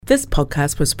This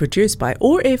podcast was produced by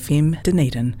OAR FM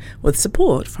Dunedin with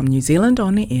support from New Zealand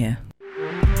On the Air.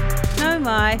 Nau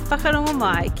mai, whakarongo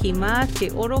mai ki mā te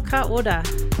oro ka ora.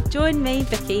 Join me,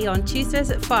 Vicky, on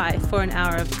Tuesdays at 5 for an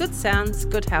hour of good sounds,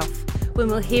 good health, when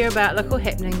we'll hear about local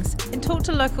happenings and talk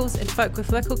to locals and folk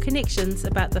with local connections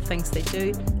about the things they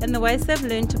do and the ways they've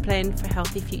learned to plan for a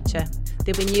healthy future.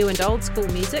 There'll be new and old school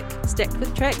music, stacked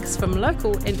with tracks from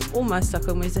local and almost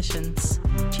local musicians.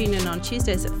 Tune in on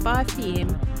Tuesdays at 5 p.m.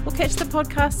 or catch the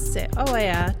podcasts at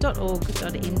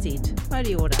oar.org.nz.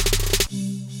 Mauri ora.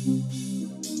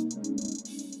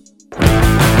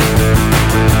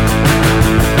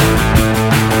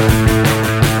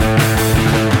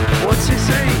 What's your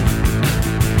say?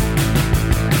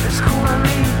 It's cool, I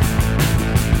mean.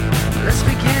 Let's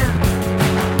begin.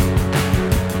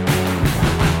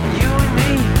 You and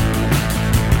me.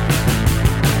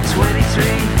 23.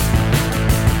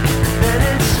 Then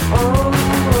it's over.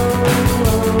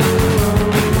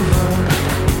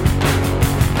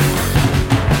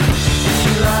 If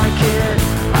you like it,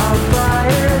 I'll buy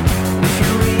it. If you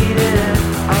read it,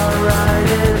 I'll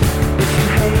write it. If you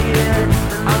hate it,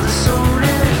 I'll disown it.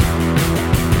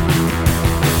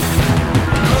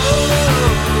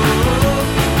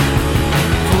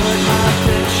 Put my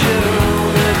picture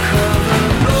on the cover.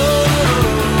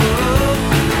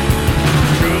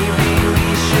 Maybe we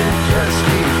should just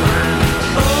be friends.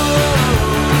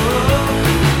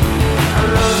 I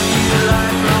love you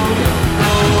like no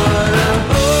other.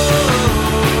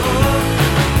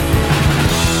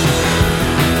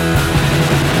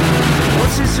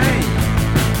 What's his name?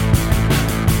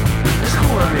 It's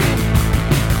cool, I mean.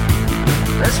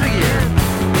 Let's begin.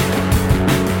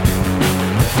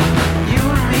 You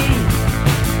and me.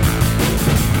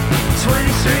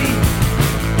 23.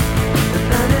 And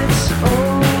then it's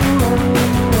over.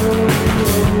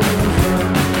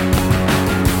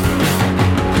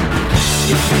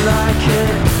 If you like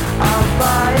it, I'll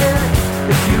buy it.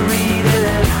 If you read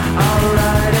it, I'll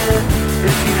write it.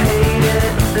 If you hate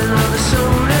it, then I'll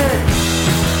disown it.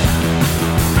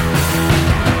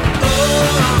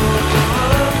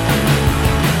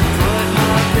 Put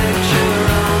my picture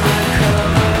on the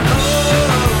cover.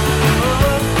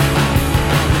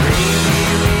 Maybe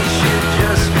we should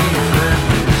just be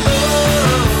friends.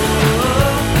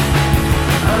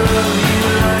 I love you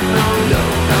like no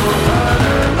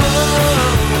other.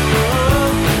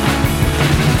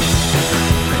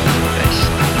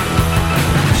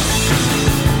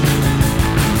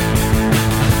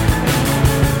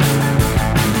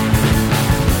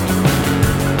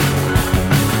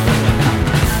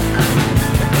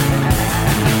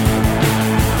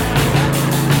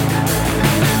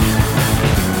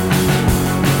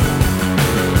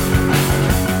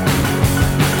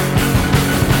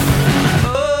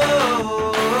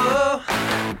 Oh,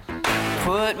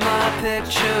 put my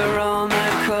picture on the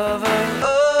cover.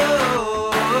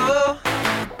 Oh,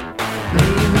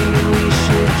 maybe we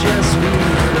should just be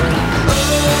friends.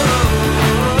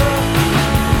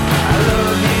 I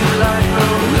love you like no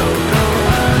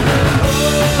other.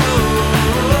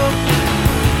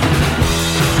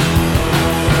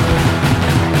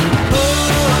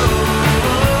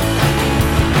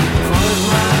 Put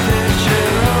my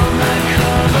picture on the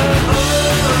cover.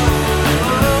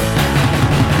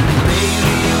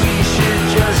 Maybe we should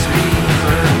just be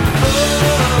friends.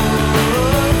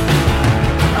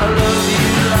 I love you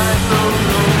like no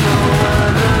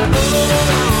other. Put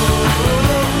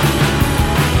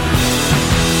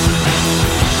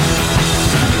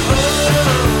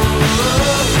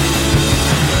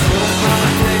my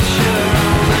picture on the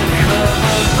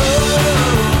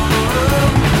cover.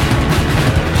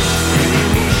 Maybe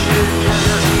we should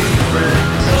just be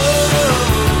friends. I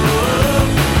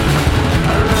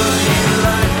love you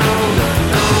like no other.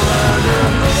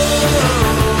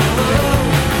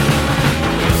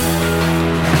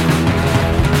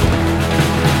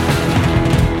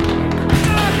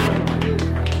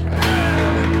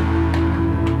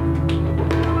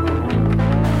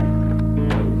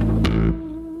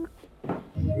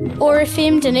 OAR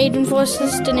FM, Dunedin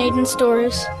Voices, Dunedin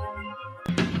Stories.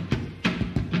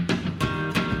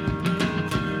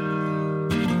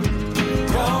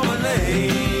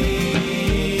 Promenade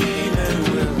and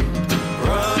we'll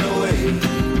run away.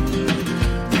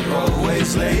 You're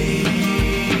always late,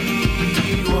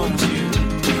 won't you?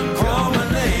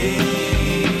 Promenade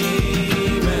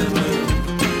and we'll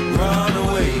run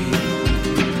away.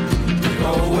 You're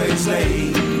always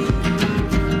late.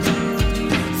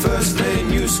 First day,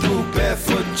 new school,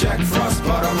 barefoot, Jack Frost,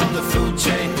 bottom of the food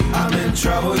chain.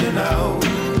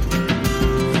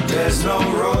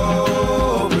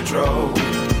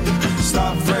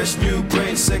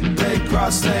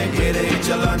 Cross lane, hit age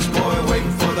your lunch boy,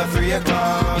 waiting for the 3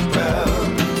 o'clock bell.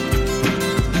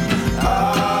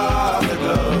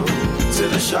 Afterglow, to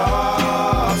the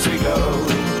shops we go.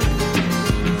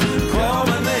 Call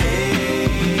my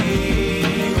name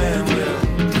and we'll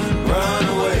run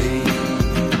away.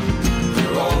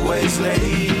 You're always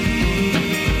late,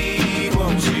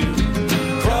 won't you?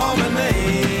 Call my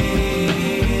name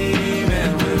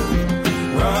and we'll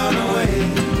run away.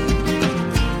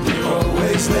 You're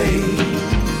always late.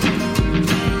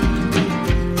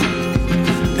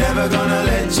 Never gonna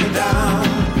let you down.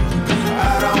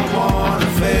 I don't wanna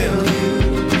fail you.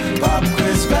 Pop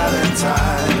quiz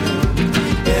Valentine,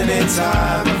 any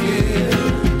time of year.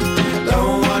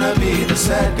 Don't wanna be the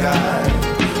sad guy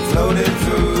floating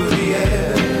through the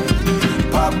air.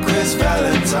 Pop quiz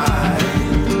Valentine.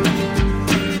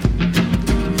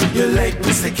 You're late,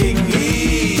 Mr.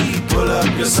 Kingy. Pull up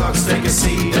your socks, take a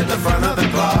seat at the front of the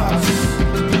class.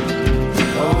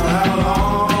 Oh, how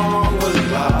long will it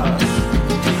last?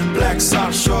 Black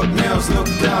socks, short nails, look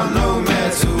down, no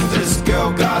man to this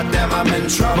girl. Goddamn, I'm in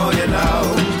trouble, you know.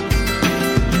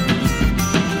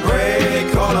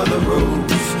 Break all of the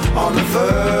rules on the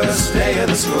first day of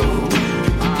the school.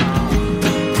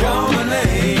 Call my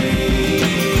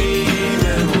name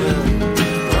and we'll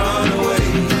run away.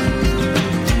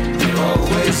 You're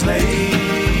always late,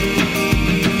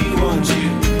 won't you?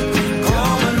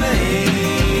 Call my name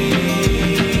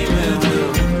and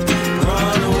we'll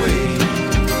run away.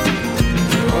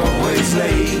 You're always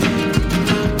late.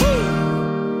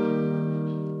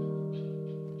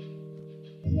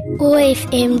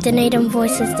 OFM, Dunedin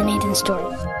Voices, Dunedin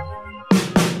Stories.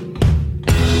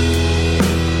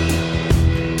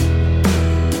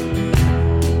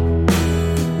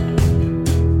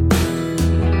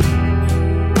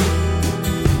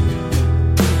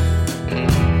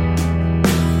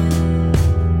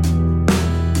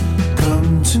 Come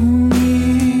to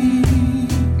me,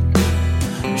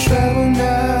 travel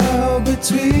now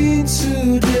between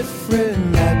 2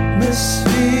 different atmospheres,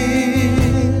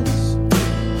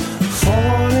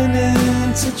 falling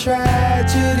into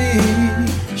tragedy,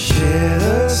 share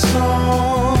the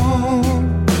song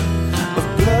of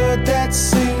blood that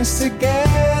sings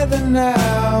together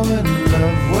now, and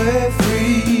love we're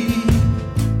free.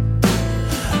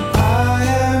 I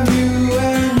am you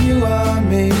and you are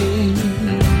me.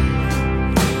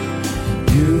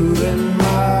 You in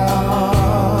my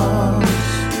arms,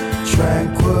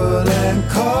 tranquil and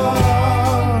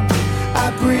calm. I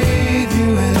breathe you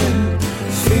in,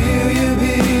 feel you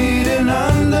beating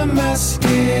under my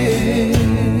skin.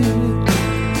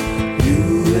 You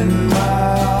in my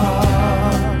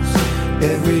arms,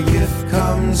 every gift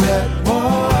comes at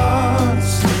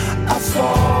once. I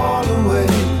fall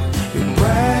away, your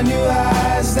brand new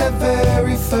eyes that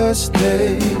very first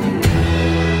day.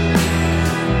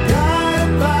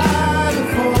 Guided by the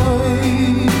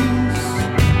voice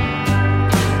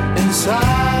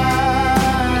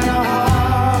inside our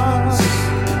hearts,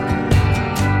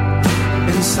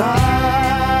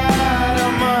 inside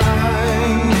our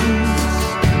minds.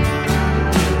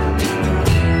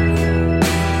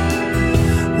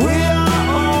 We are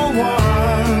all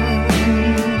one,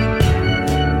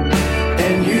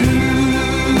 and you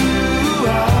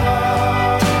are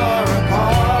a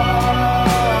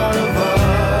part of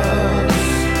us,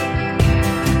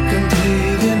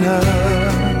 completing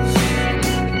us.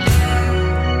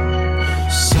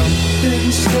 Something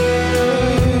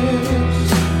stirs,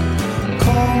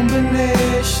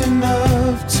 combination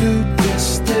of 2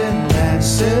 distant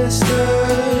ancestors,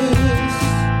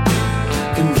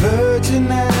 converging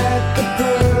at the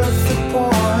perfect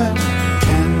point.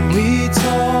 Can we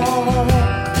talk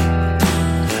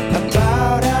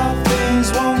about how things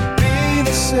won't be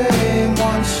the same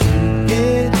once you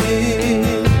get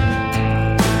here?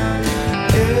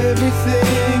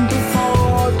 Everything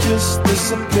before just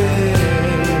disappears.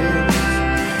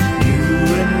 You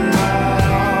in my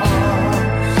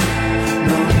arms,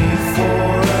 no need for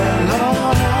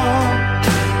alarm.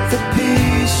 The peace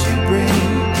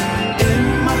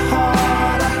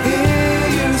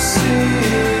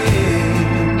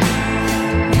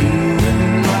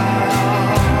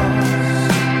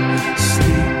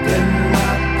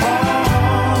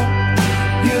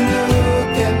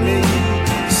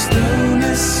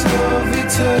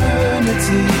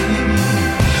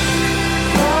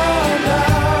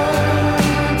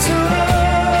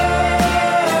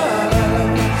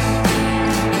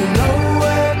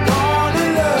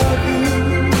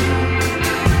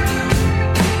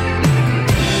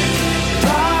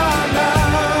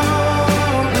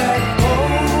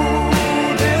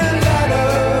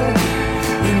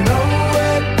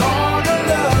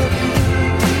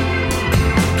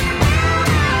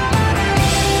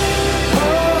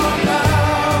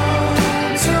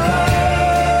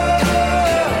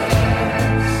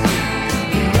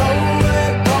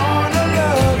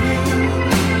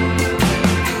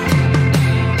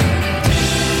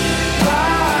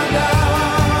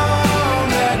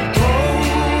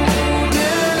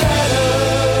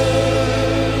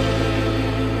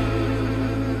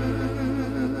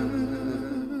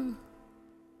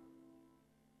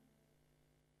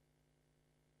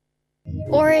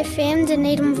OAR FM,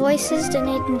 Dunedin Voices,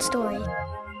 Dunedin Story.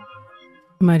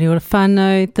 Mauri ora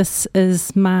whānau, this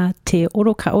is Mā Te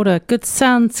Oro Ka Ora. Good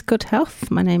sounds, good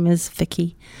health. My name is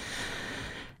Vicky.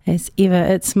 As ever,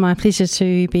 it's my pleasure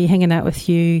to be hanging out with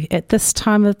you at this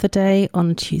time of the day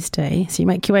on Tuesday. So you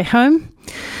make your way home,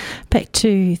 back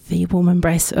to the warm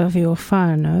embrace of your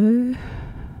whānau,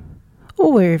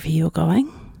 or wherever you're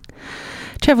going.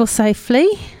 Travel safely.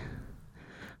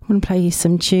 I'm going to play you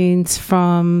some tunes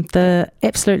from the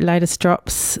absolute latest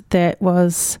drops. That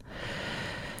was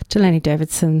Delaney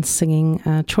Davidson singing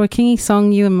Troy Kingi's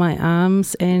song You in My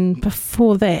Arms, and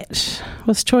before that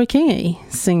was Troy Kingi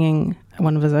singing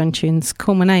one of his own tunes,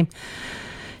 Call My Name.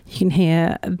 You can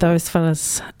hear those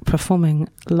fellas performing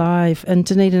live in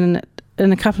Dunedin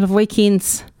in a couple of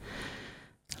weekends.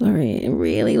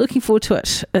 Really looking forward to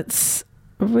it. It's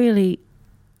really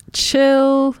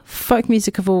chill folk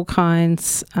music of all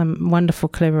kinds, wonderful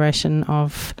collaboration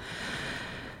of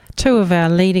two of our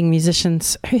leading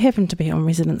musicians who happened to be on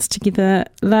residence together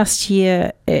last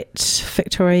year at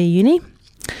Victoria Uni,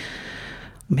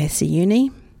 Massey Uni,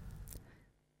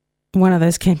 one of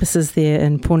those campuses there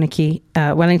in Pornicky,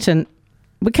 Wellington.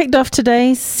 We kicked off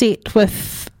today's set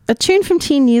with a tune from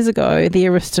 10 years ago, The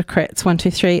Aristocrats 1,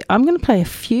 2, 3. I'm going to play a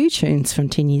few tunes from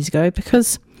 10 years ago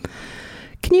because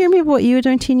can you remember what you were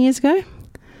doing 10 years ago?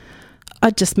 I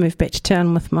just moved back to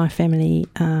town with my family,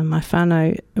 my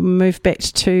whānau, moved back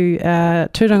to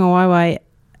Tūrangawaewae,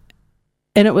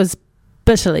 and it was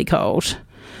bitterly cold.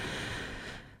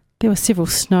 There were several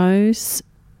snows,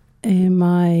 and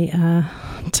my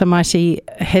tamaiti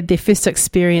had their first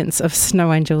experience of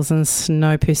snow angels and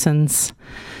snow persons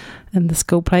in the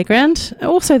school playground.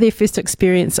 Also their first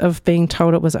experience of being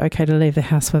told it was okay to leave the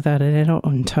house without an adult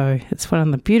on tow. It's one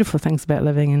of the beautiful things about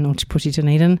living in Ōtepoti,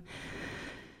 Dunedin.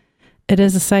 It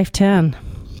is a safe town,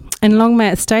 and long may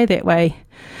it stay that way.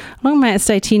 Long may it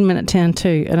stay 10-minute town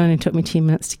too. It only took me 10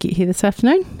 minutes to get here this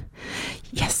afternoon.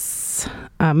 Yes,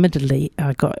 admittedly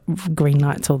I got green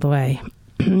lights all the way.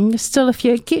 Still, if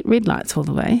you get red lights all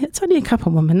the way, it's only a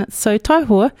couple more minutes. So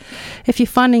tauhua, if you're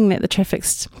finding that the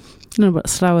traffic's a little bit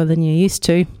slower than you're used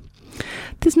to,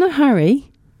 there's no hurry.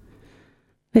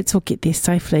 Let's all get there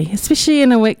safely, especially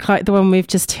in a week like the one we've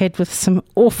just had with some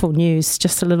awful news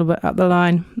just a little bit up the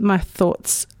line. My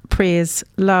thoughts, prayers,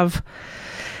 love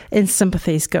and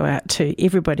sympathies go out to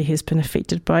everybody who's been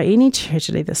affected by any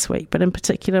tragedy this week, but in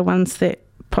particular ones that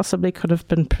possibly could have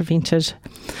been prevented.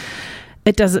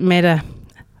 It doesn't matter.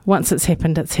 Once it's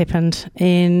happened,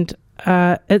 and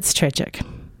it's tragic.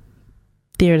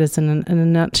 There it is in a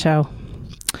nutshell.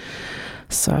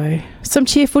 So, some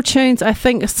cheerful tunes, I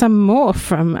think some more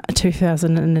from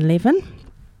 2011.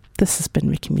 This has been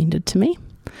recommended to me.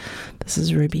 This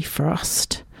is Ruby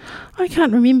Frost. I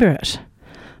can't remember it,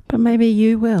 but maybe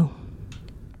you will.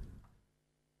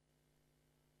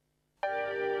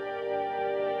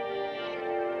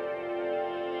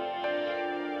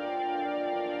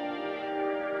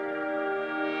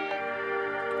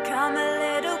 Come a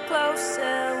little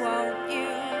closer, won't you?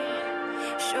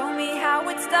 Show me how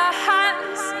it's done.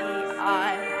 See,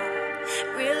 I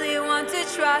really want to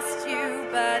trust you,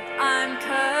 but I'm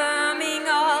coming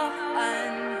all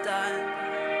undone.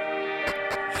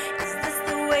 Is this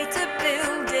the way to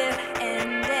build it?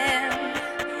 And then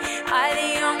I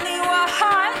the only one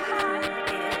who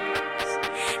is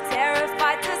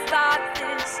terrified to start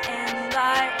this, and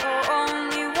I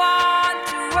only want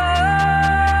to run.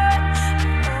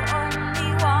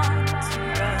 Only want to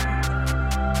run.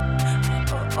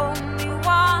 Only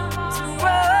want to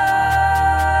run.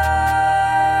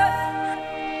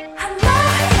 I know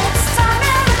it's time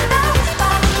and I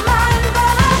know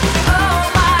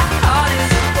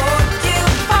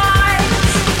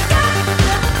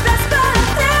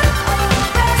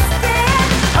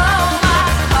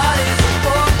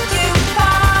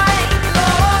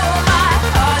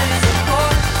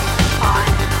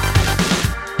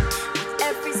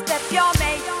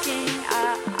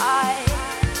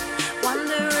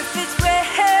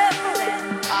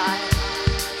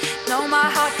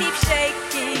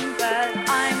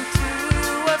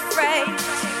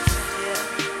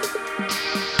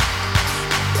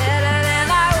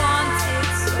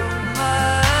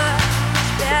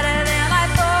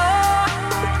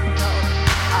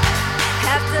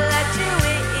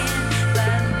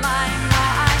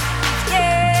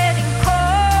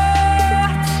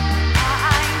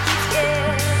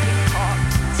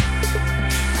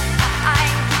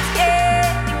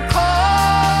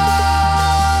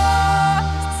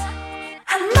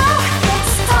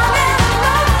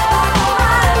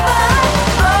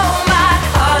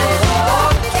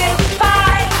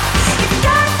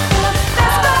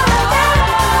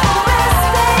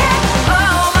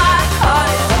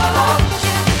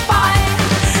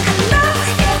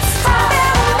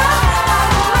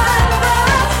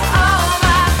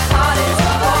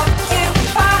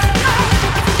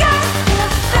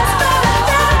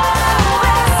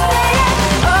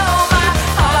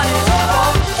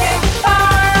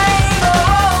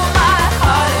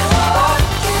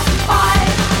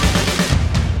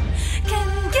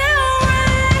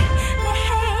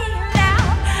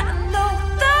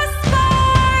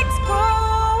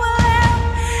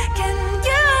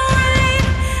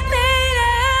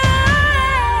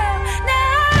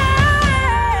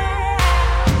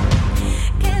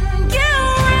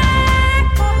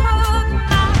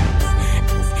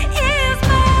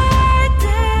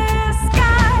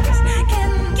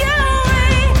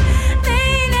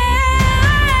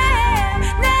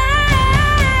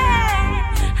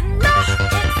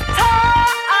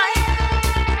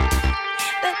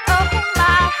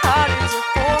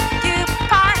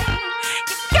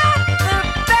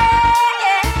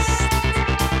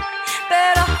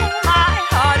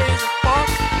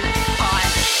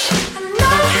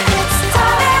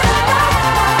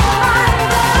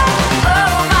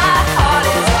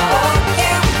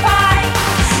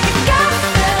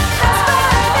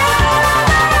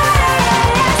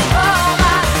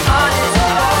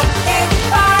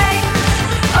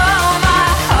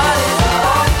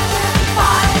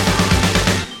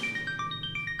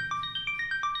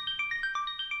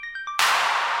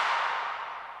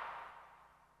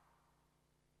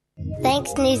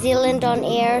Thanks, New Zealand On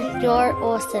Air. You're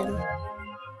awesome.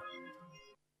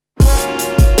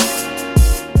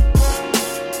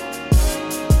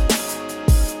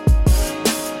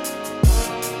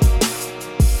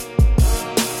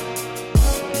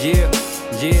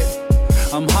 Yeah,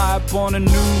 I'm high up on a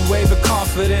new wave of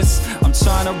confidence. I'm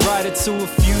trying to ride it to a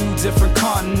few different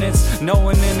continents. No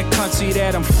one in the country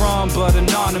that I'm from, but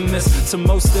anonymous to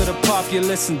most of the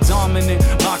populace and dominant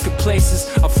marketplaces.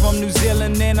 I'm from New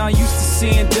Zealand and I used to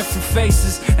seeing different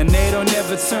faces, and they don't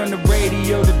ever turn the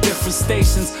radio to different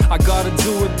stations. I gotta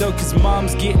do it though, cause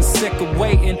mom's getting sick of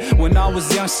waiting. When I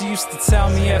was young, she used to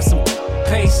tell me have some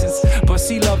patience, but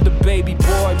she loved the baby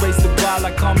boy. Raised the bar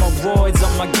like I'm on roids,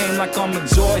 up my game like I'm a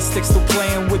joystick. Still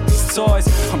playing with these toys.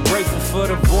 I'm grateful for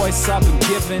the voice I've been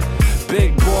given.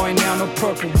 Big boy now, no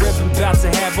purple ribbon. About to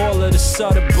have all of the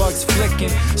shutter bugs flicking.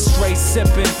 Straight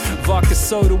sipping, vodka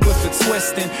soda with a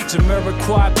twisting.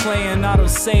 Jamiroquai playing, I don't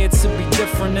say it to be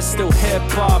different. It's still hip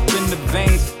hop in the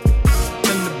vein,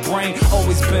 in the brain.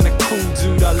 Always been a cool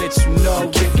dude, I'll let you know.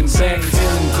 I'm kicking back,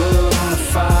 feeling good on a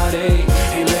Friday.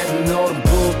 Ain't letting all the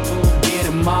bull get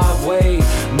in my way.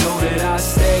 Know that I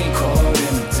stay caught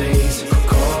in the days,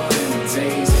 caught in the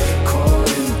days, caught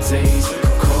in the days,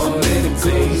 caught in the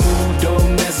days.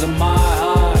 Don't mess up my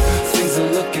heart. Things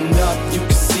are looking up, you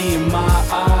can see in my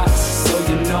eyes. So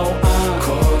you know I'm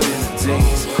caught in the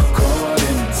days, caught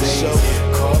in the days,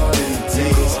 caught in the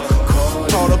days,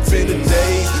 Caught up in the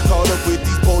days, caught up with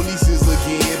these polices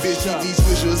again. Bitch, these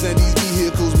swishers and these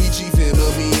vehicles, we chiefin'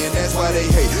 of me, and that's why they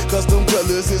hate. Custom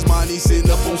colors is money sitting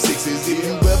up on sixes. If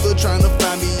you ever tryna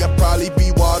find me, I'll probably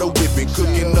be water whipping,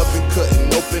 cooking up and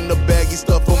cutting open the baggy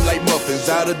stuff, I'm like muffins.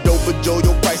 Out of dope, but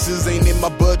Jojo prices ain't in my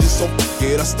budget, so f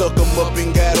it. I stuck them up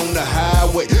and got on the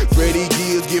highway. Freddie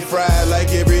Gibbs get fried like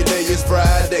every day is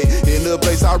Friday. In the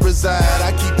place I reside,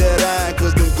 I keep that eye,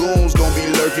 cause them goons gon' be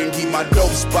lurking. Keep my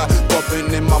dope spot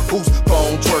bumping and my boost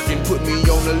phone twerking. Put me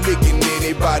on the lick and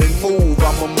anybody move,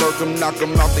 I'ma murk them, knock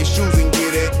them out they shoes and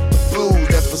get it. Blues,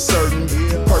 that's for certain.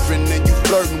 Perfect and you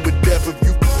flirting with death if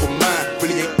you for mine.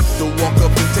 Really ain't to walk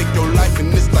up and take your life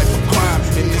in this life of crime.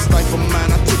 In this life of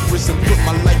mine, I took risks and put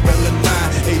my life on the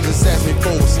line. Agents asked me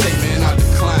for a statement, I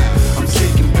decline. I'm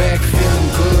kicking back, feeling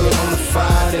good on a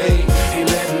Friday. Ain't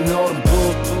letting all the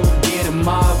bull get in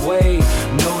my way.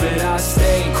 Know that I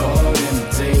stay caught in the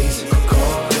days,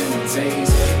 caught in the days,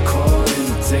 caught in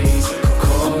the days,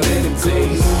 caught in the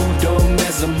days. Don't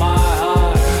mess up my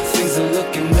heart. Things are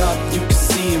looking up, you can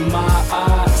see in my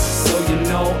eyes. So you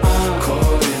know I'm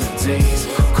caught in the days,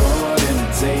 caught in the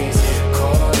days,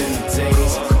 caught in the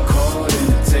days, caught in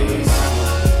the days.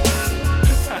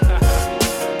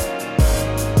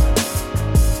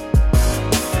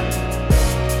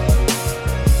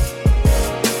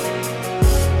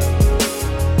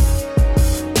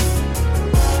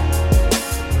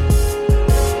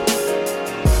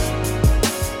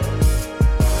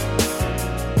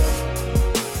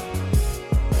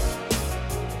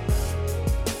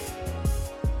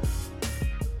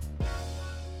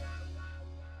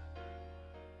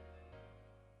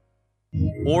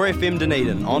 Or FM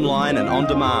Dunedin, online and on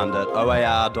demand at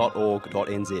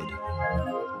oar.org.nz.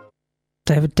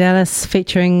 David Dallas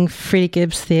featuring Freddie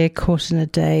Gibbs there, Caught in a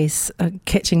Daze,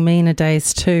 catching me in a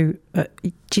daze too.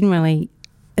 Generally,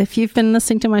 if you've been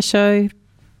listening to my show,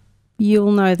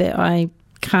 you'll know that I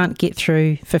can't get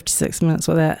through 56 minutes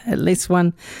without at least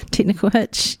one technical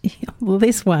hitch. Well,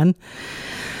 there's one.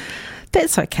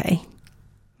 That's okay.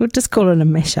 We'll just call it a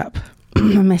mashup. A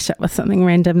mashup with something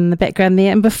random in the background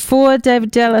there. And before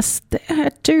David Dallas, I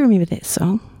do remember that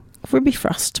song, Ruby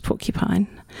Frost, Porcupine.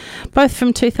 Both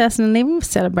from 2011, we're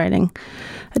celebrating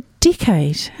a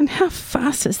decade. And how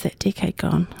fast has that decade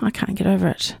gone? I can't get over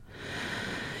it.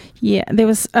 Yeah, there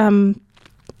was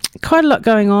quite a lot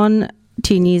going on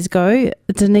 10 years ago.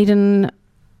 Dunedin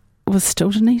was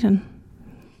still Dunedin.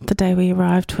 The day we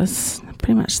arrived was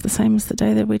pretty much the same as the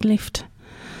day that we'd left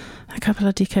a couple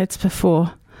of decades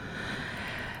before.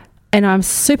 And I'm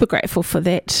super grateful for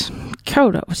that. Kia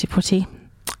ora, Oti-Poti.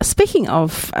 Speaking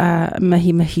of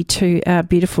mihi mihi to our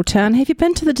beautiful town, have you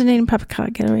been to the Dunedin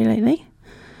Papaka Gallery lately?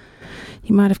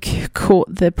 You might have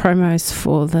caught the promos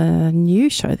for the new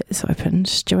show that's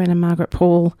opened. Joanna Margaret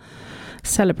Paul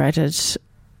celebrated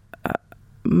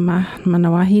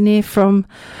Manawahine from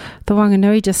the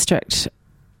Wanganui district.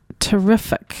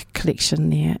 Terrific collection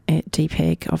there at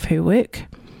DPAG of her work.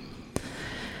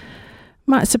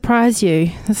 Might surprise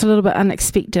you. It's a little bit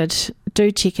unexpected.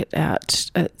 Do check it out.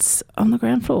 It's on the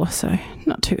ground floor, so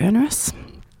not too onerous.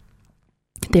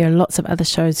 There are lots of other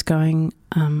shows going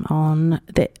on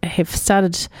that have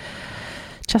started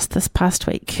just this past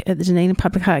week at the Dunedin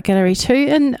Public Art Gallery too.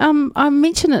 And I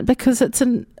mention it because it's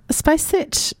a space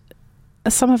that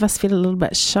some of us feel a little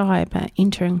bit shy about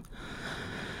entering,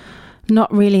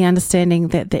 not really understanding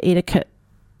that the etiquette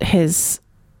has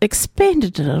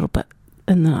expanded a little bit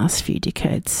in the last few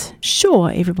decades.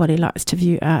 Sure, everybody likes to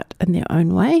view art in their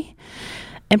own way,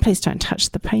 and please don't touch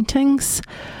the paintings,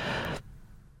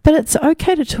 but it's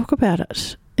okay to talk about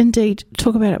it. Indeed,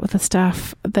 talk about it with the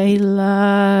staff. They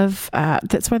love art.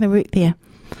 That's why they work there.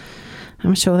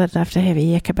 I'm sure they'd love to have a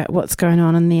yak about what's going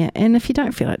on in there. And if you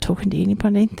don't feel like talking to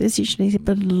anybody, there's usually a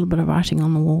little bit of writing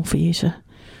on the wall for you to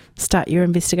start your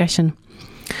investigation.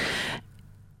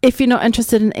 If you're not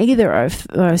interested in either of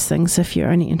those things, if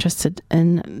you're only interested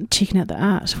in checking out the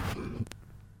art,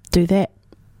 do that.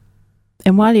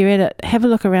 And while you're at it, have a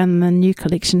look around the new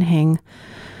collection hang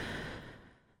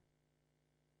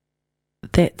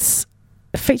that's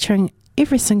featuring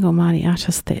every single Māori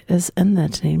artist that is in the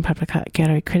Dunedin Public Art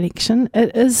Gallery collection.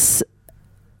 It is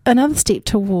another step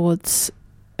towards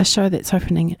a show that's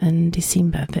opening in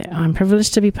December that I'm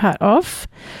privileged to be part of,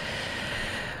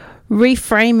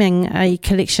 reframing a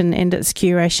collection and its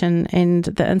curation and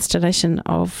the installation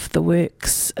of the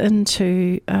works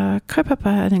into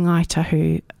kaupapa and Ngāi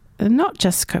Tahu, not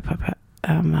just kaupapa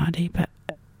Māori, but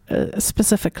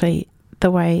specifically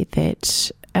the way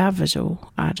that our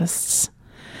visual artists,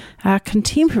 our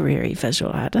contemporary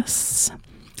visual artists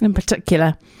in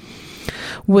particular,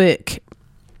 work.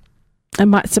 It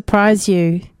might surprise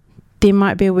you. There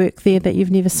might be a work there that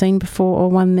you've never seen before, or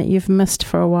one that you've missed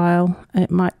for a while.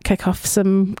 It might kick off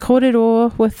some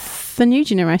kōrero with the new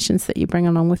generations that you bring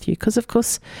along with you, because of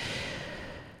course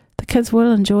the kids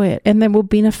will enjoy it and they will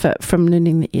benefit from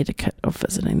learning the etiquette of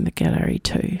visiting the gallery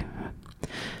too.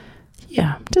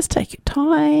 Yeah, just take your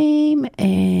time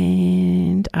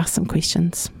and ask some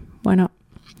questions. Why not?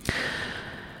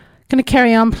 Going to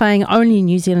carry on playing only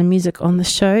New Zealand music on the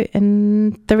show,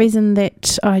 and the reason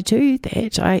that I do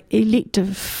that, I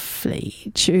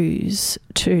electively choose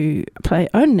to play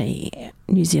only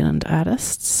New Zealand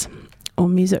artists or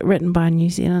music written by New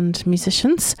Zealand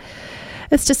musicians,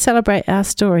 is to celebrate our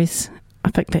stories.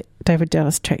 I think that David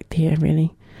Dallas track there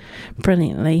really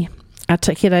brilliantly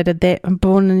articulated that. I'm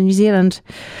born in New Zealand.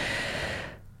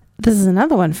 This is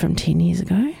another one from 10 years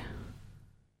ago.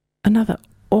 Another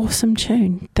awesome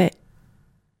tune that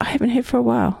I haven't heard for a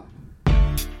while.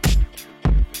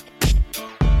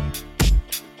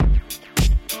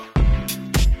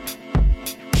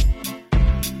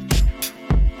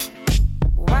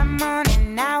 One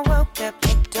morning I woke up,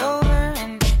 looked over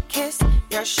and kissed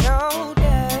your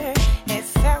shoulder. It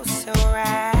felt so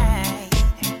right.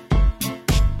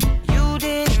 You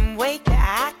didn't wake,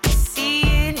 I could see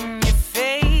it in your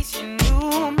face. You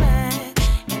knew my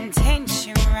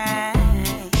intention right.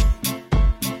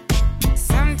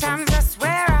 Sometimes I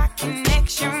swear our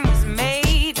connection was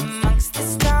made amongst the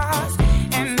stars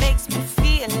and makes me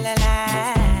feel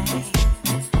alive.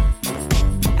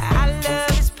 Our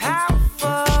love is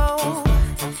powerful,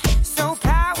 so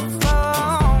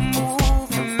powerful,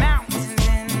 moving mountains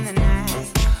in the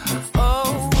night.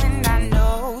 Oh, and I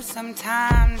know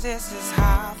sometimes this is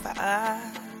hard for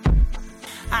us.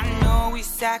 I know we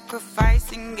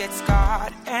sacrifice and get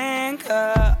scarred and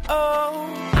cut. Oh,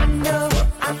 I know,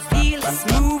 I feel it's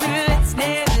moving. Let's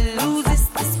never lose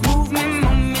this movement.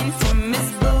 Momentum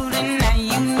is building. Our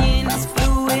union is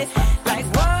fluid, like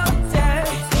water,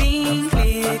 clean,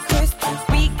 clear, crisp.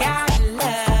 We got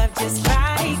love just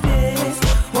like this.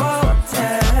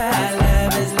 Water,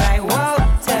 love is like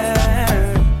water.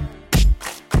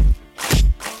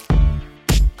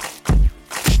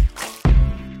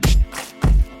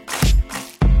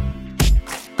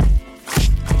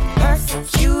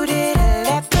 Persecuted,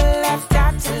 left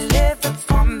out to live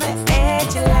upon the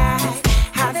edge of life.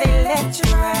 How they left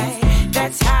you right,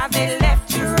 that's how they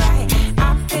left you right.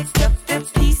 I picked up the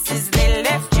pieces, they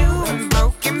left you in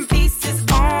broken pieces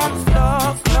on the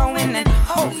floor, glowing in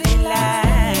holy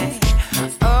light.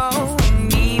 Oh,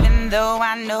 and even though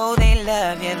I know they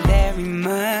love you very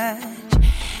much,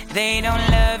 they don't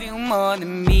love you more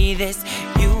than me. This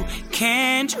you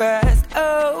can trust.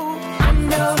 Oh, I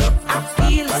know, I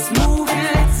feel it's moving.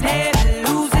 Let's never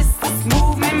lose this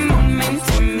movement.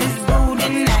 Momentum is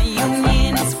building. Our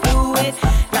union is fluid,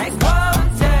 like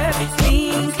water,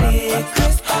 clean, clear,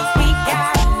 crisp. We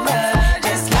got love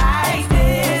just like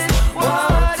this.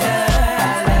 Water,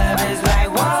 love is like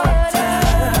water,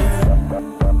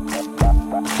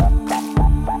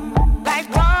 like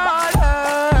water.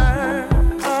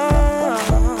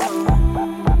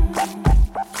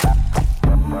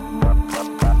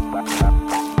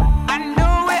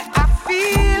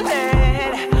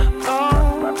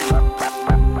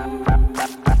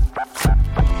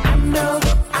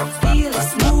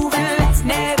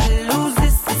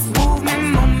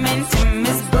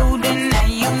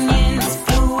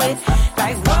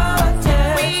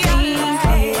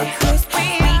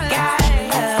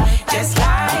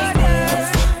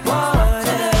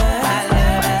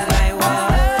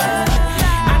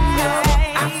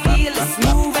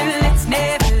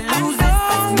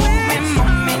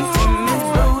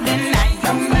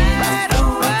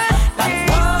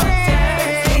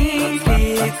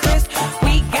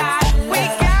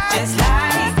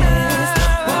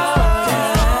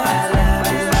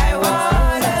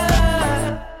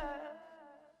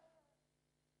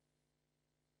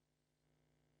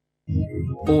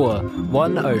 or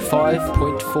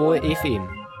 105.4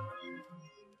 FM.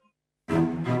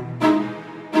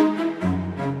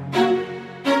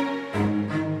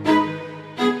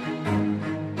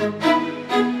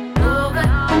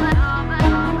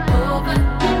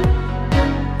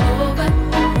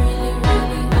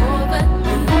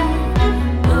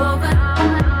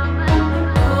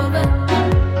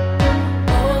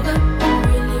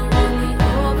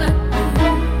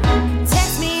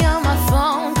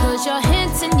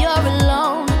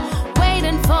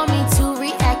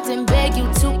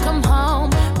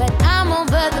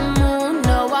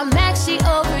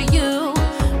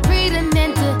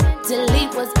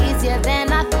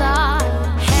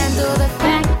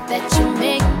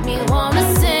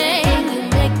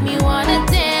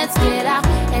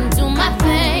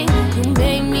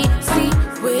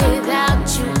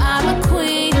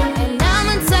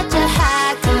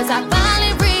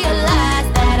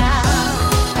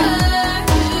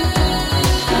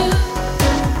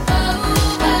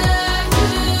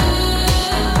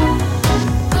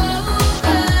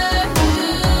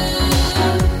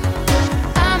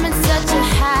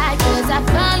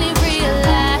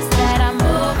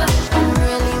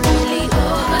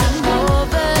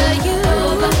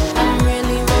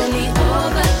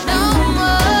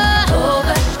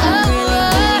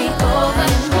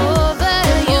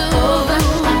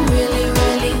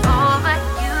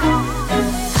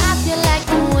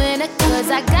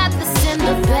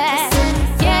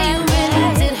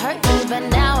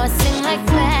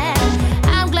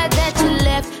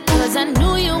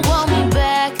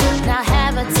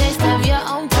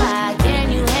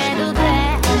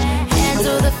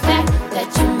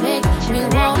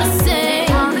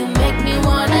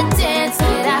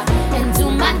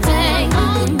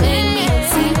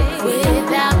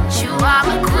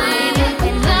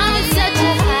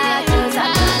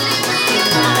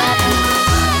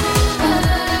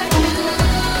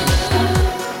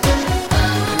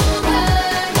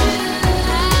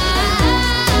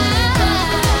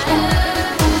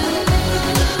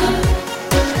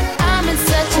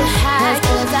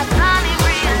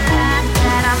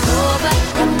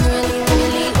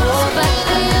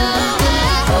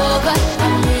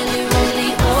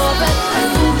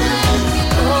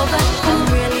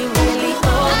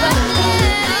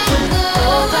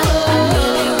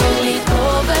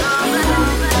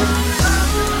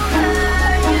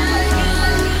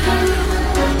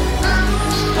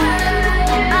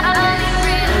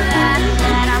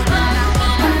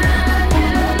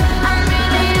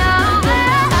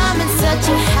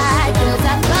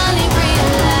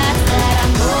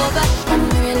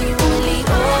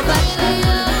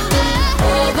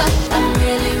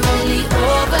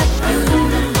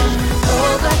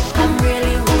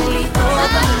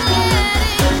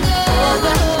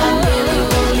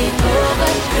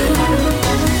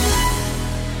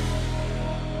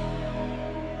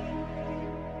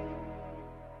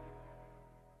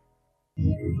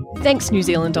 Thanks, New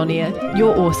Zealand On Air.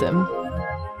 You're awesome.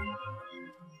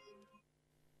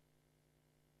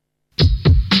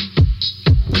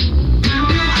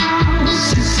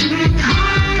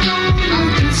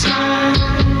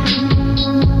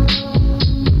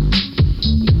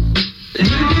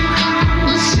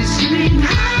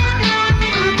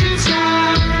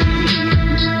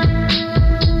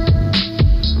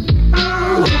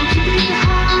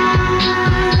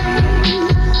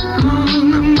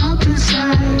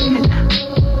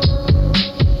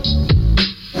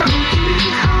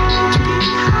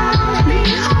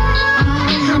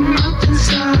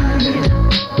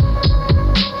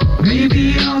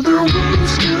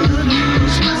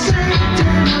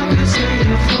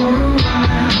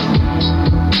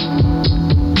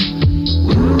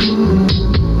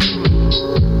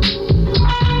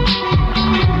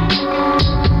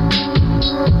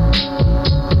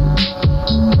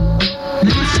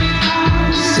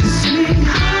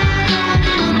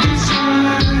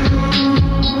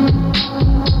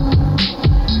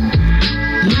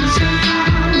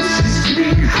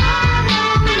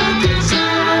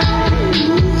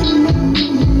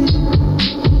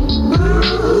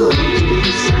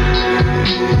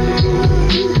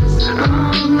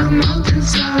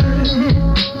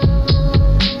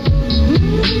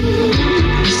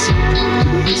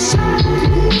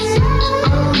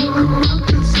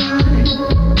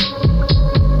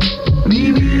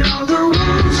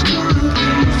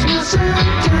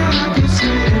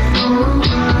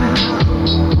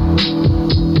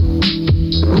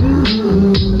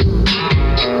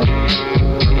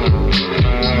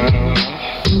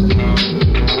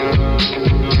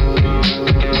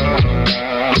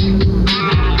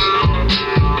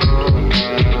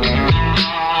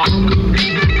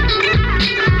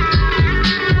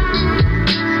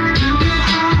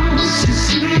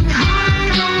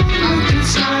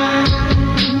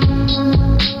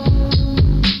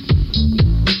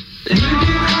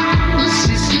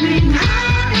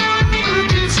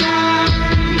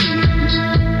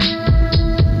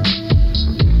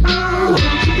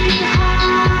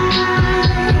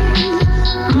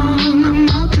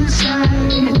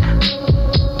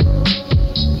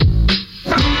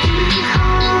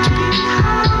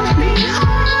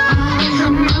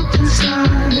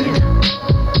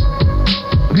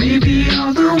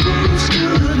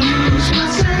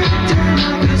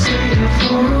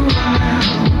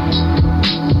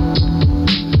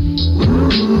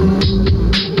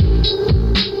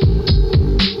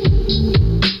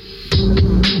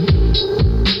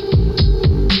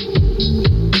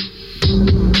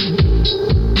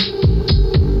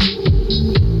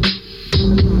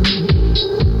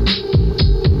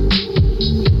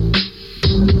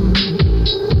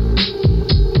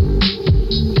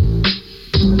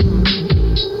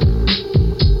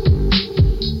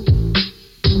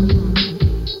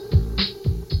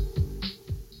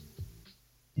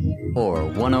 or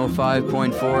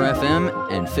 105.4 FM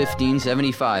and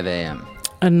 1575 AM.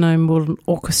 A No More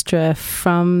Orchestra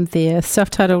from their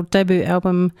self-titled debut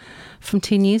album from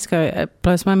 10 years ago. It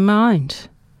blows my mind.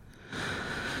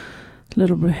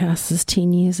 Little Blue House is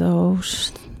 10 years old.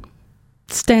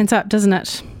 Stands up, doesn't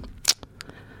it?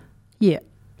 Yeah.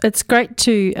 It's great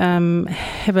to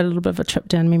have a little bit of a trip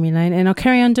down memory lane, and I'll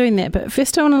carry on doing that. But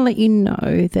first I want to let you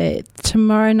know that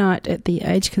tomorrow night at the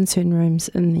Age Concern Rooms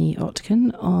in the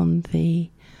Otkin on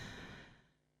the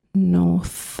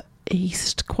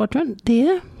northeast quadrant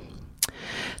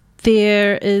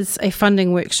there is a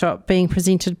funding workshop being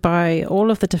presented by all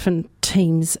of the different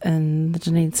teams in the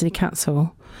Dunedin City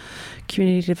Council.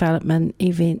 Community development,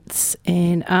 events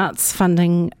and arts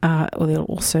funding, or there'll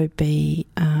also be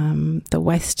the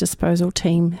waste disposal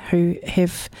team who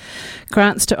have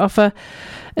grants to offer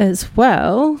as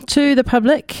well to the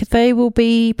public. They will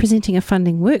be presenting a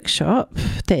funding workshop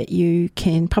that you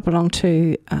can pop along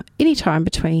to any time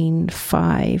between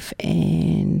 5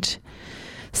 and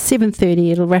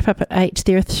 7:30. It'll wrap up at 8.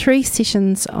 There are 3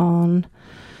 sessions on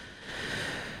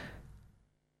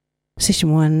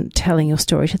Session 1, telling your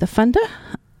story to the funder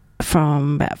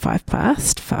from about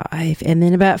 5:05, and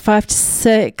then about 5 to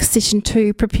 6, Session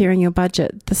 2, preparing your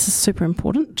budget. This is super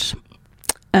important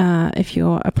if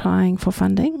you're applying for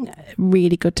funding.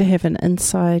 Really good to have an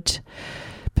inside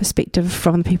perspective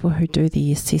from the people who do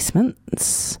the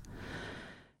assessments.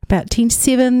 About 10 to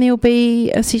 7, there'll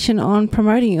be a session on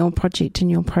promoting your project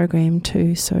and your program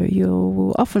too. So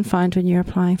you'll often find when you're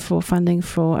applying for funding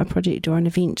for a project or an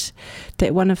event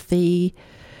that one of the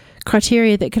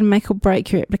criteria that can make or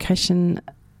break your application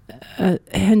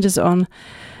hinges on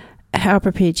how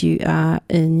prepared you are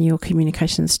in your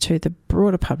communications to the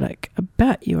broader public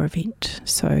about your event.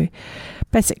 So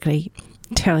basically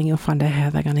telling your funder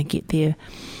how they're going to get their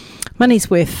money's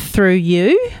worth through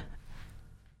you.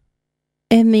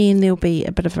 And then there'll be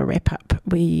a bit of a wrap-up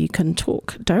where you can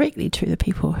talk directly to the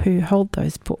people who hold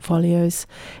those portfolios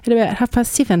at about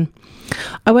 7:30.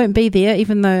 I won't be there,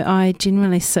 even though I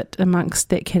generally sit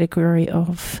amongst that category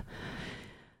of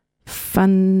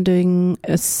funding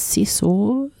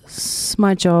assessors.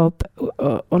 My job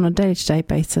on a day-to-day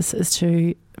basis is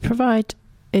to provide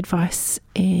advice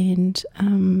and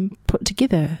put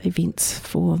together events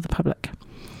for the public.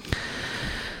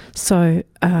 So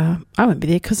I won't be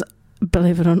there because,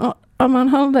 believe it or not, I'm on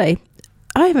holiday.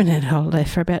 I haven't had a holiday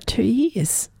for about 2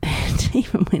 years, and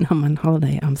even when I'm on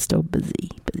holiday, I'm still busy.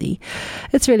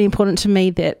 It's really important to me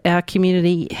that our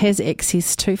community has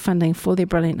access to funding for their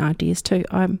brilliant ideas too.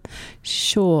 I'm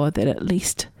sure that at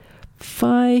least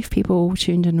 5 people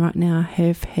tuned in right now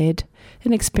have had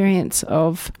an experience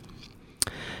of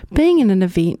being in an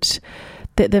event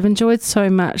that they've enjoyed so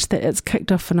much that it's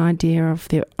kicked off an idea of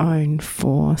their own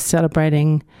for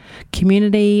celebrating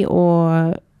community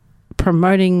or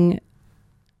promoting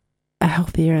a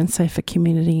healthier and safer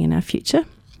community in our future.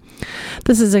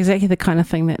 This is exactly the kind of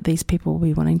thing that these people will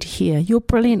be wanting to hear. Your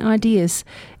brilliant ideas.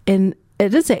 And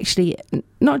it is actually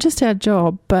not just our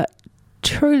job, but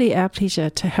truly our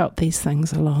pleasure to help these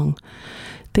things along.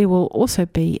 There will also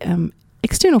be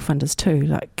external funders too,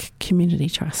 like Community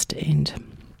Trust and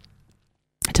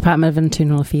Department of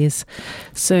Internal Affairs.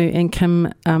 So, and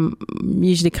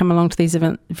usually come along to these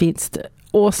events. The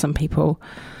awesome people.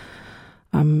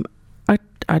 I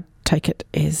take it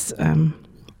as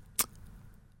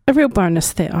a real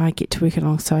bonus that I get to work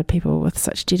alongside people with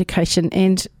such dedication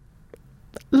and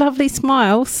lovely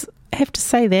smiles. I have to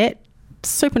say that.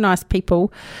 Super nice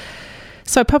people.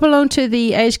 So pop along to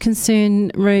the Age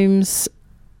Concern Rooms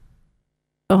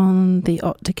on the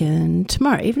Octagon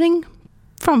tomorrow evening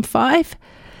from 5.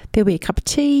 There'll be a cup of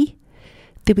tea.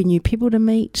 There'll be new people to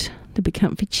meet. There'll be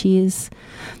comfy chairs.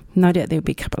 No doubt there'll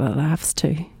be a couple of laughs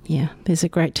too. Yeah, there's a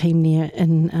great team there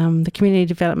in the community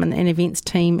development and events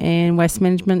team and waste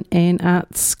management and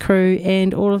arts crew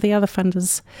and all of the other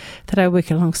funders that I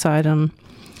work alongside on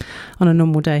a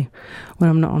normal day when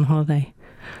I'm not on holiday.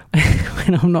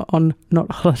 When I'm not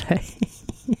holiday.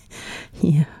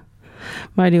 Yeah.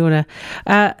 Mighty order.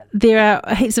 There are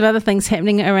heaps of other things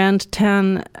happening around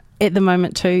town at the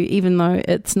moment too, even though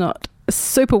it's not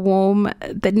super warm.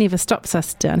 That never stops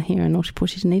us down here in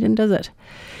Ōtepoti Dunedin, does it?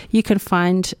 You can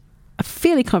find a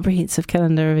fairly comprehensive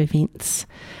calendar of events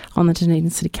on the Dunedin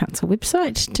City Council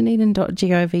website,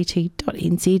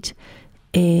 dunedin.govt.nz,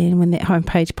 and when that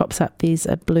homepage pops up, there's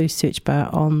a blue search bar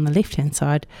on the left-hand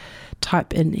side.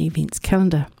 Type in events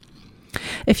calendar.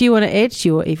 If you want to add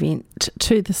your event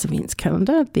to this events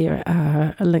calendar, there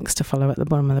are links to follow at the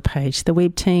bottom of the page. The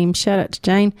web team, shout out to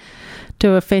Jane,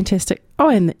 do a fantastic,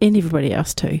 and everybody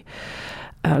else too,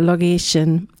 Logesh,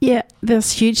 and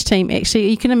this huge team. Actually,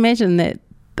 you can imagine that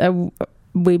a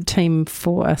web team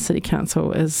for a city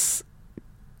council is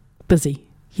busy.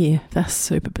 Yeah, they're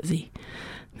super busy.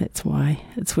 That's why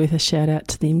it's worth a shout out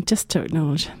to them, just to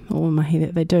acknowledge all the mahi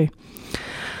that they do.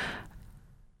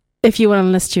 If you want to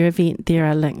list your event, there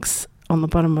are links on the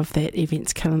bottom of that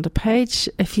events calendar page.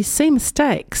 If you see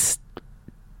mistakes,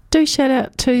 do shout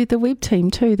out to the web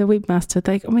team too, the webmaster.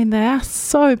 They are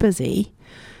so busy,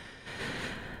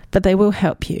 but they will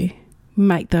help you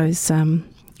make those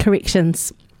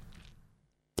corrections.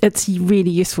 It's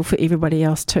really useful for everybody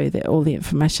else too, that all the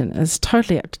information is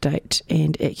totally up to date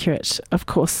and accurate. Of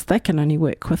course, they can only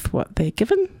work with what they're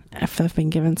given. If they've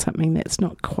been given something that's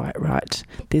not quite right,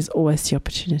 there's always the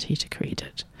opportunity to correct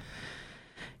it.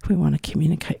 We want to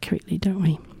communicate correctly, don't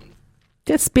we?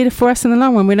 That's better for us in the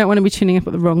long run. We don't want to be tuning up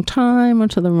at the wrong time or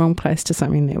to the wrong place to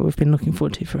something that we've been looking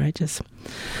forward to for ages.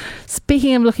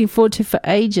 Speaking of looking forward to for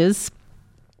ages,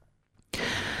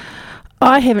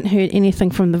 I haven't heard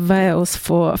anything from the Vales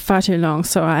for far too long,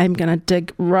 so I'm going to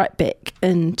dig right back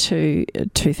into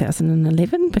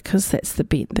 2011 because that's the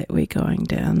beat that we're going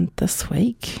down this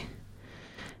week,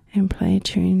 and play a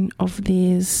tune of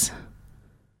theirs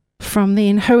from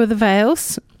then. Who are the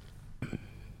Vales?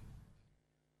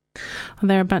 Well,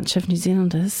 they're a bunch of New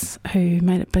Zealanders who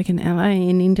made it big in LA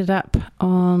and ended up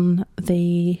on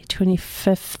the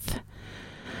 25th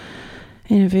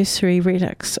anniversary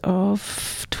redux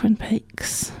of Twin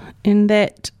Peaks, and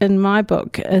that in my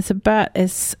book is about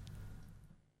as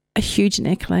a huge an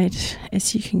accolade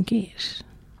as you can get.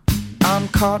 I'm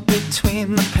caught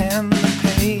between the pen and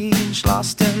the page,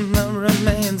 lost in the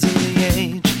remains of the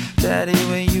age. Daddy,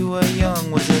 when you were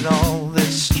young, was it all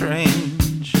this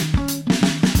strange?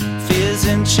 Fears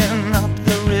inching up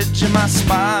the ridge of my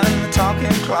spine, the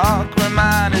talking clock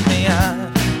reminded me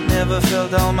I never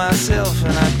felt all myself,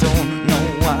 and I don't know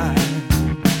why.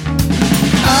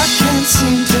 I can't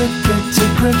seem to get to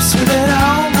grips with it.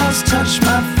 I almost touch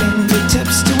my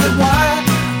fingertips to it. Why?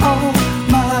 Oh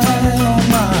my, oh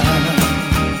my.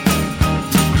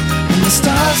 And the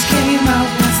stars came out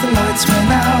once the lights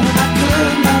went out, and I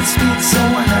could not speak, so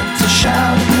I had to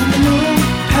shout. And the moon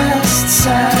passed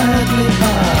sadly by.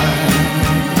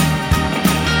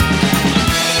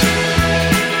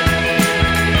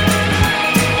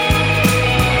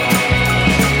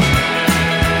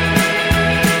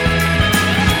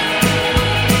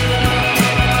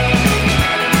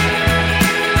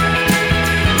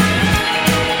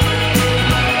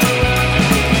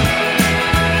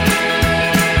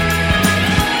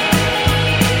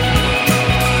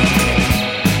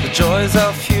 Joys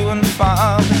are few and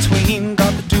far between.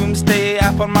 Got the doomsday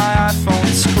app on my iPhone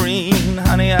screen.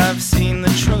 Honey, I've seen the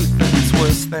truth, and it's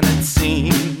worse than it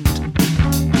seemed.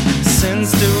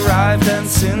 Sins derived and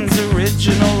sin's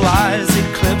original lies,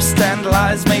 eclipsed and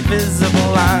lies made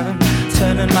visible. I'm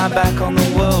turning my back on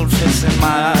the world, fixing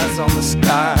my eyes on the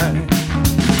sky.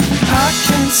 I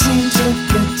can't seem to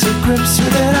get to grips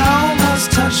with it. I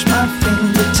almost touch my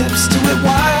fingertips to it.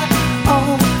 Why?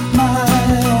 Oh my,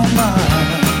 oh my.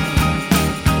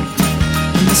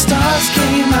 The stars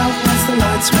came out once the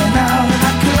lights went out, and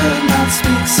I could not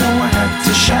speak, so I had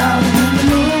to shout. And then the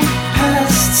moon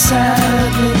passed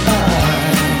sadly by.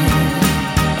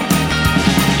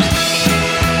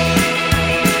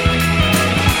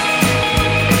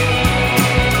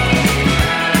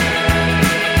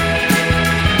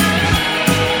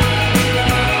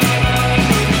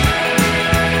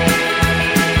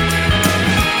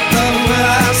 Oh, will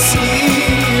I see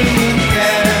you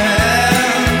again?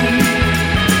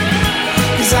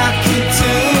 'Cause I could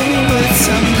do with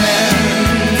some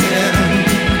mending.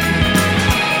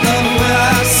 Oh, will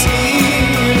I see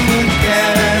you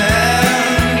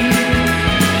again?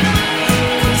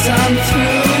 'Cause I'm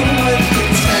through with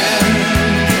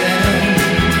pretending.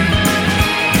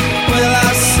 Will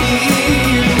I see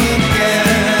you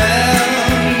again?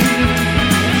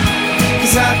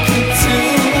 'Cause I could do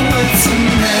with some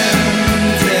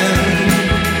mending.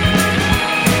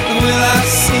 Will I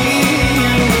see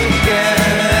you again?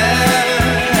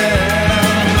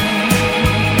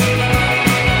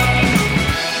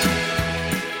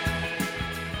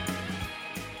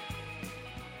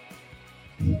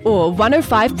 Or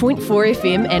 105.4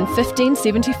 FM and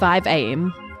 1575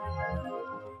 AM.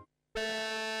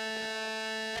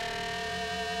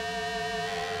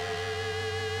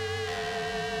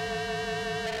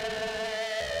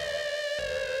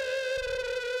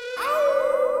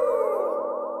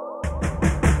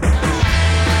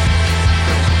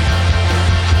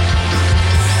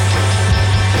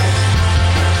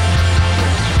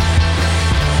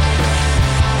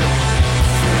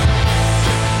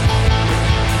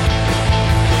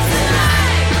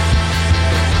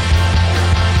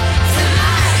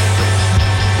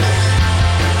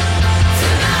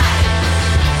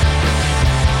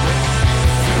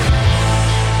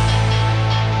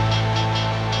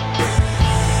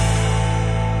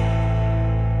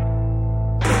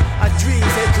 dreams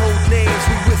had code names,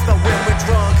 we whisper when we're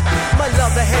drunk. My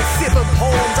lover had 7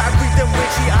 poems, I read them when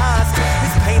she asked.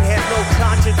 This pain has no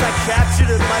conscience, I captured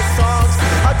in my songs.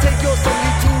 I'll take yours from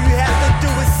you too, you have to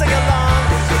do is sing along.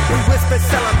 We whisper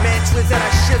selling mantras and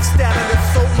I shift down in the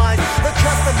soul mine. The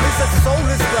customers are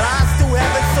soulless, but I still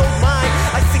haven't sold mine.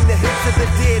 I sing the hits of the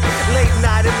dead, late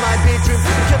night in my bedroom.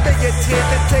 Can make a tear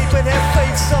the tape and have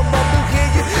faith someone will hear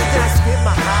you. Then I spit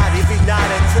my heart every night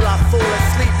until I fall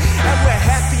asleep. And we're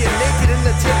happy and naked in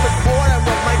the tempered boredom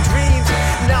of my dreams.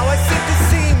 Now I see the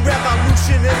scene,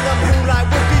 revolution in the moonlight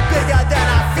will be bigger than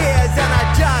our fears and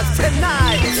our jobs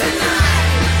tonight.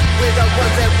 We're the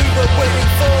ones that we were waiting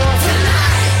for.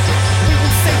 We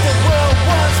will save the world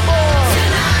once more.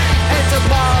 And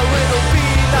tomorrow it'll be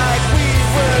like we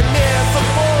were never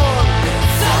born.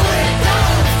 So it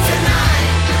goes tonight.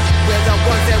 We're the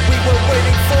ones that we were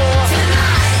waiting for.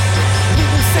 We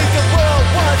will save the world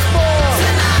once more.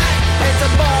 And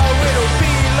tomorrow it'll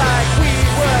be like we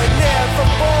were never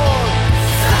born.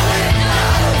 So it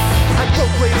goes. I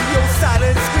broke radio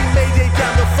silence, scream Mayday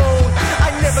down the phone. I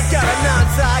never got an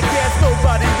answer, I guess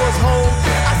nobody was home.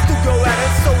 I still go out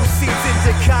and sow seeds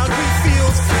into concrete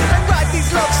fields and write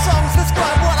these love songs,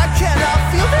 describe what I cannot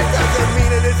feel. That doesn't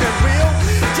mean it isn't real,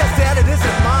 just that it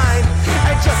isn't mine.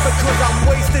 And just because I'm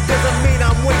wasted doesn't mean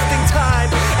I'm wasting time.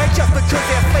 And just because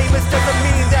they're famous doesn't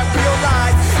mean that real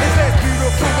life is less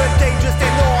beautiful and dangerous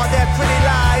than all their pretty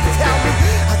lies. Tell me,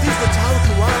 are these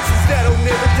rhetorical answers that'll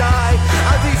never die?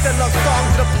 Are these the love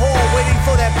songs of the poor waiting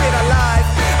for their bitter life?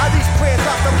 Are these prayers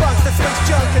lost amongst the space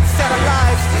junk instead of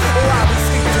lives? Or are we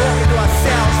sleep talking to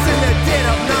ourselves in the dead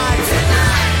of night?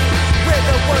 We're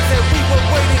the ones that we were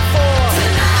waiting for.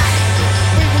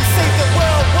 We will save the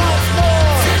world once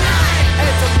more.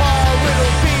 And tomorrow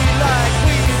it'll be like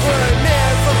we were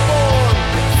never born.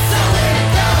 So it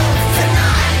goes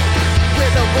tonight.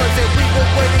 We're the ones that we were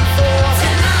waiting for.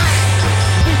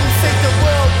 We will save the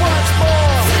world once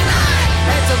more.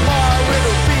 And tomorrow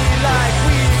it'll be like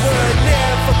we were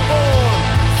never born.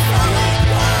 So it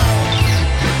goes.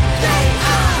 They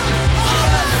are all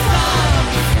the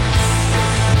songs.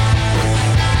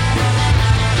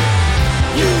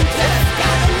 You just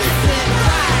gotta listen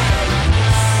right.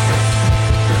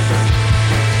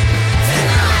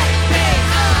 Tonight they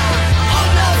are all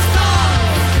those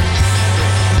songs.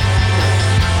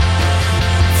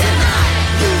 Tonight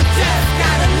you just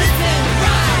gotta listen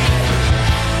right.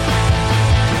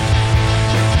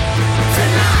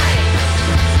 Tonight.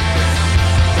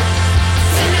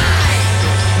 Tonight.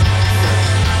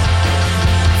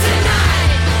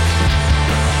 Tonight.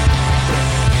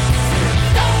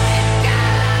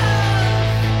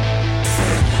 So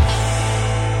it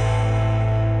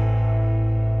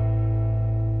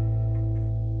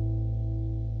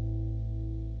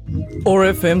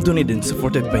ORFM Dunedin,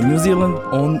 supported by New Zealand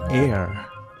On Air.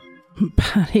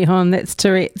 Party on, that's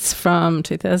Tourette's from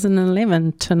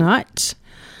 2011 tonight.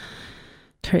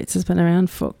 Tourette's has been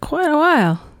around for quite a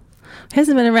while.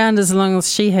 Hasn't been around as long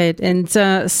as she had. And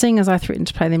seeing as I threatened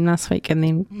to play them last week and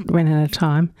then ran out of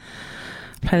time,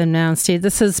 play them now instead.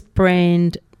 This is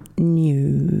brand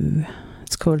new.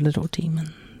 It's called Little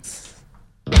Demons.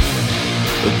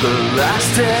 The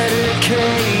last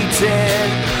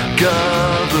dedicated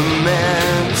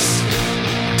governments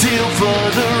deal for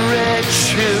the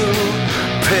rich who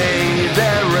pay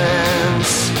their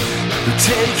rents. They're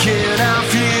taking our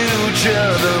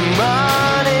future, the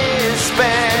money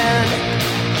spent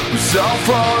was all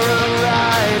for a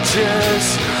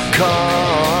righteous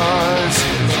cause.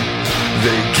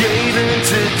 They gave in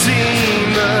to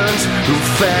demons who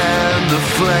fanned the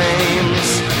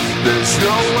flames. There's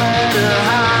nowhere to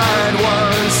hide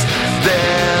once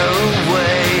they're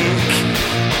awake.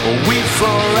 We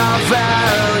for our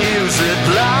values at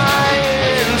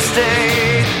Lion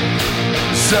State.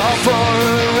 It's all for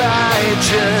a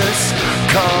righteous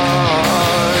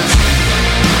cause.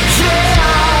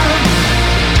 Yeah,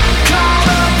 call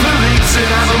the police and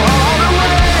have them hauled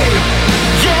away.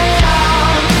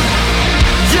 Yeah,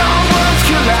 your world's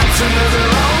collapsing to their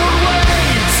own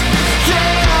ways.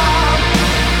 Yeah,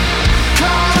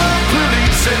 call the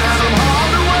police and have them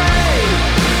hauled away.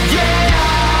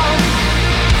 Yeah,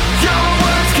 your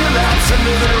world's collapsing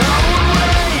to their own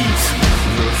ways.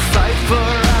 The fight for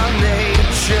our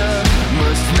nature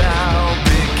must now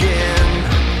begin.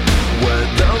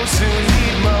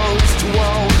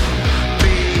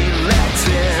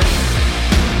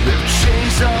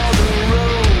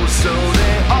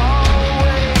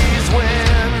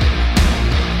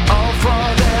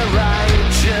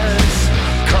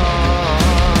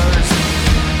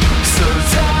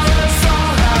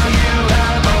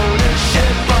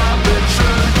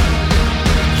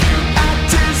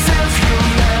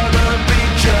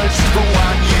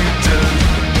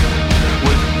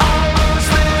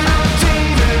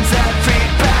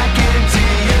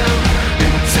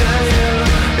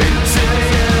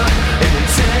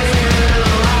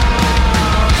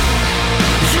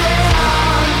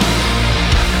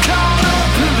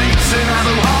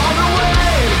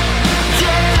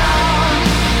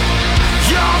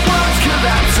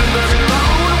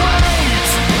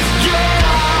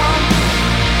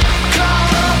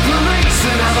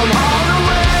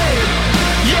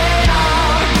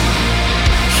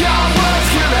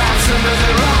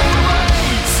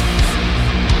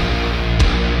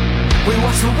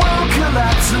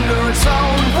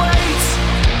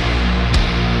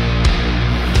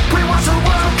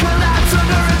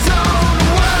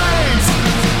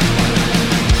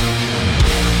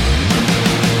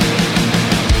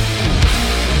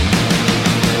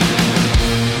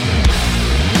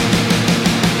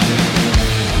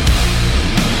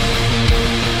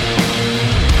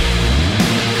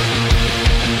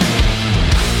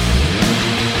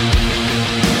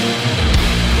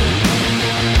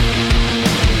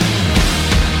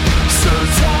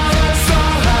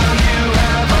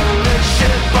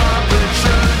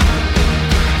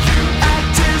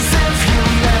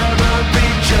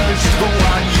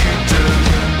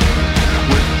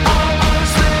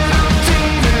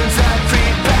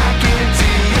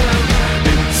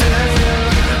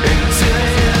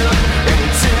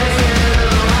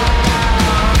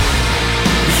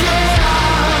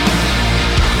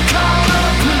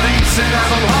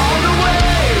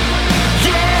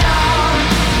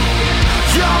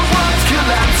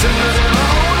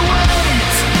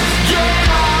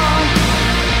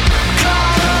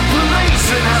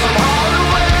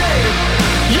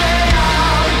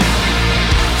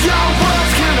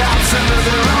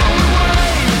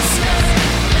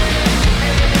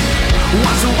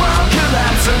 Watch the world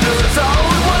collapse under its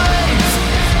own weight.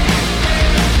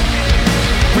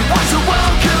 We watch the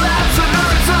world collapse under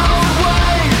its own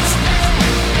weight.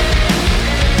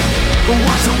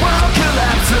 Watch the world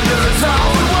collapse under its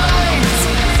own weight.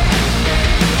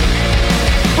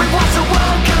 We watch the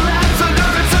world collapse under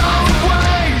its own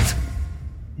weight.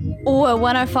 Or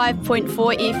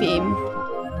 105.4 FM.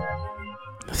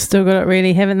 Still got it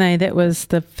really, haven't they? That was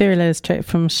the very latest track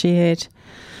from Shared.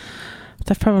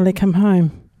 They've probably come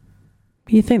home.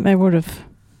 You think they would have.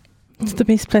 It's the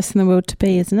best place in the world to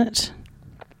be, isn't it?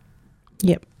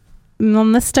 Yep. And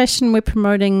on this station, we're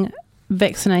promoting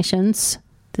vaccinations.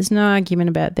 There's no argument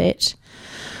about that.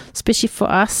 Especially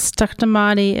for us, Takata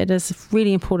Māori, it is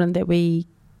really important that we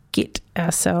get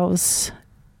ourselves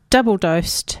double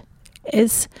dosed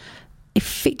as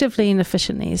effectively and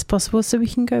efficiently as possible so we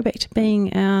can go back to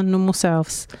being our normal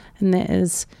selves, and that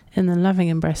is in the loving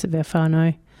embrace of our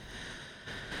whānau.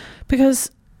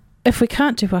 Because if we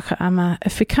can't do waka ama,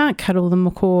 if we can't cuddle the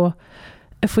moko,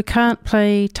 if we can't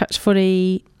play touch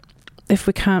footy, if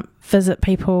we can't visit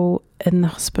people in the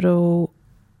hospital,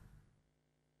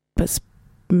 it's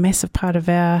a massive part of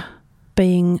our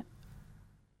being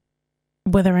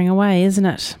withering away, isn't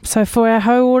it? So for our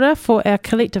hauora, for our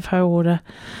collective hauora,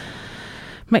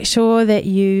 make sure that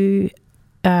you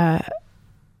are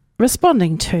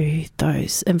responding to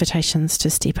those invitations to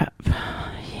step up.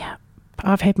 Yeah,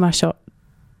 I've had my shot,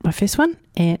 my first one,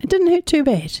 and it didn't hurt too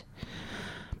bad.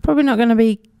 Probably not going to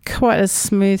be quite as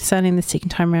smooth sailing the second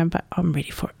time around, but I'm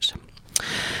ready for it.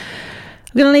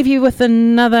 I'm going to leave you with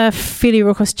another fairly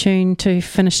raucous tune to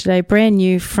finish today, brand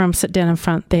new from Sit Down in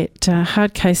Front, that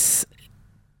hard case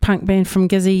punk band from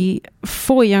Gizzy.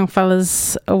 4 young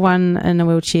fellas, one in a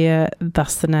wheelchair,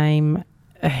 thus the name.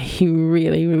 He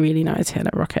really, really knows how to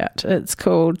rock out. It's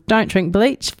called Don't Drink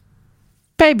Bleach.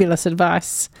 Fabulous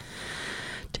advice.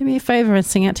 Do me a favour and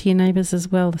sing out to your neighbours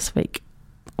as well this week.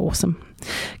 Awesome.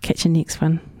 Catch you next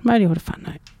one. Mauri ora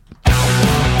whanau.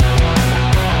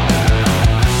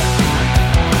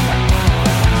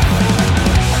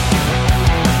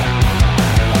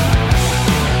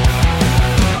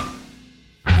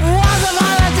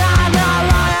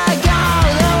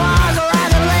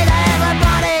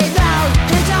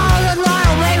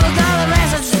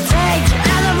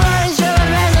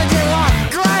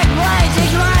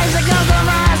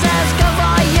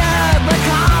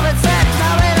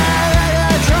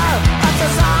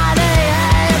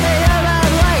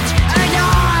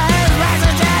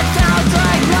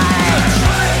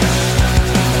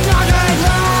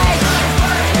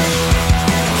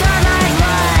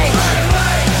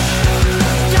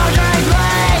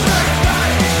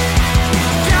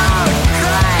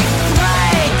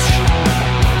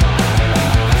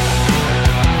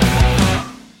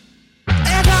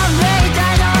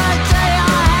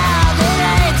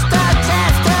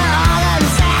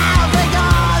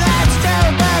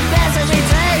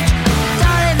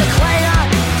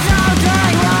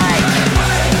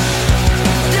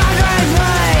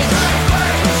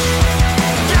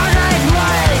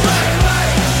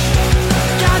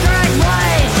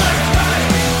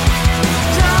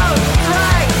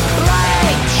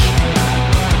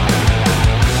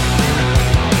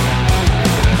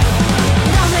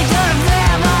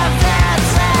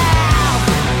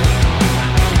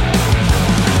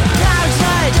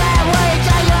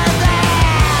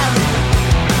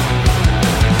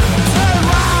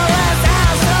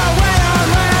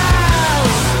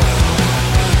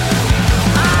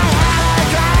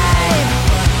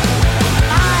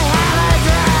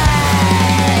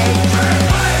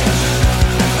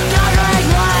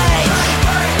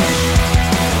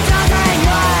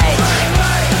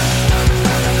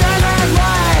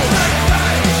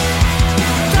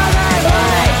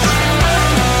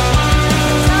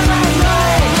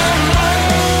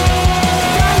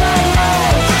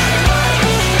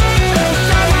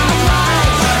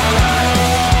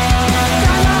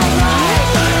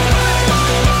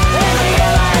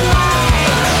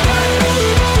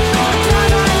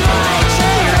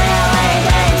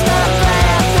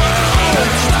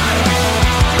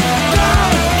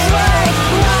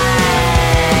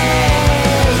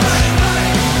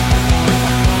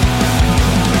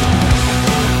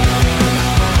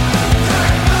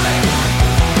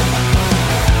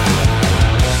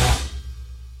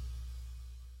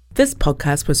 This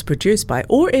podcast was produced by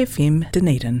OAR FM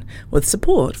Dunedin with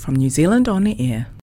support from New Zealand On the Air.